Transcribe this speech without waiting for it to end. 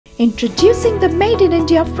Introducing the Made in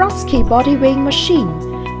India Frosky body weighing machine,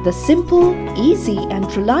 the simple, easy and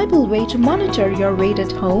reliable way to monitor your weight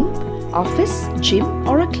at home, office, gym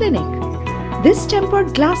or a clinic. This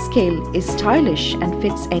tempered glass scale is stylish and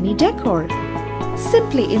fits any decor.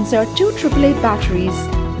 Simply insert two AAA batteries,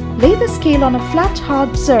 lay the scale on a flat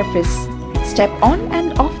hard surface, step on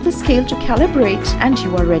and off the scale to calibrate and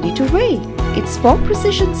you are ready to weigh. Its 4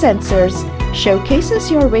 precision sensors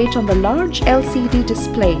showcases your weight on the large LCD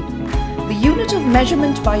display. The unit of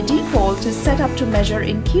measurement by default is set up to measure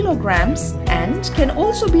in kilograms and can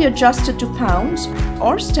also be adjusted to pounds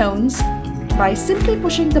or stones by simply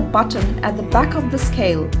pushing the button at the back of the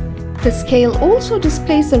scale. The scale also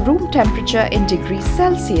displays the room temperature in degrees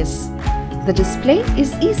Celsius. The display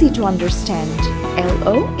is easy to understand.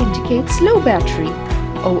 LO indicates low battery,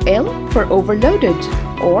 OL for overloaded,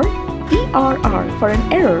 or ERR for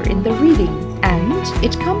an error in the reading, and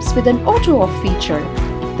it comes with an auto-off feature.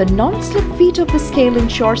 The non-slip feet of the scale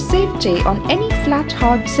ensures safety on any flat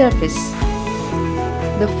hard surface.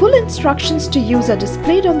 The full instructions to use are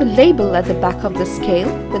displayed on the label at the back of the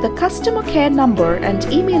scale with a customer care number and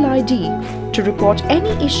email ID to report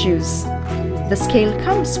any issues. The scale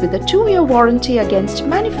comes with a 2-year warranty against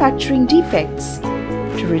manufacturing defects.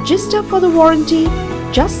 To register for the warranty,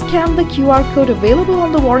 just scan the QR code available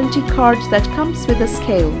on the warranty card that comes with the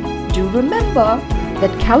scale. Do remember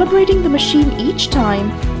that calibrating the machine each time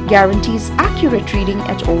guarantees accurate reading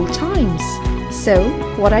at all times. So,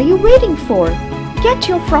 what are you waiting for? Get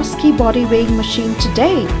your Frosky body weighing machine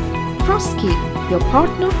today. Frosky, your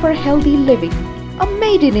partner for healthy living, a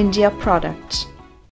Made in India product.